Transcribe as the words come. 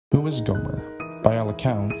Who is Gomer? By all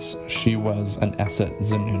accounts, she was an Eset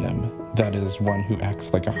Zanunim, that is, one who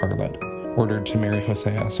acts like a harlot, ordered to marry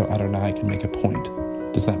Hosea so Adonai can make a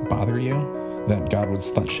point. Does that bother you? That God would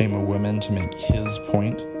slut-shame a woman to make his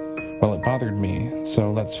point? Well, it bothered me,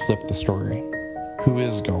 so let's flip the story. Who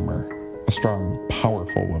is Gomer? A strong,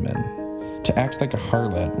 powerful woman. To act like a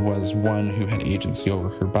harlot was one who had agency over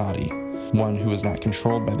her body, one who was not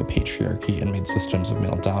controlled by the patriarchy and made systems of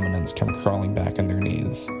male dominance come crawling back on their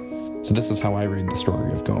knees. So this is how I read the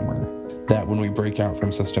story of Gomer, that when we break out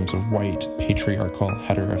from systems of white, patriarchal,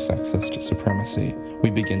 heterosexist supremacy, we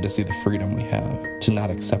begin to see the freedom we have, to not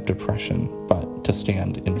accept oppression, but to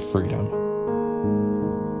stand in freedom.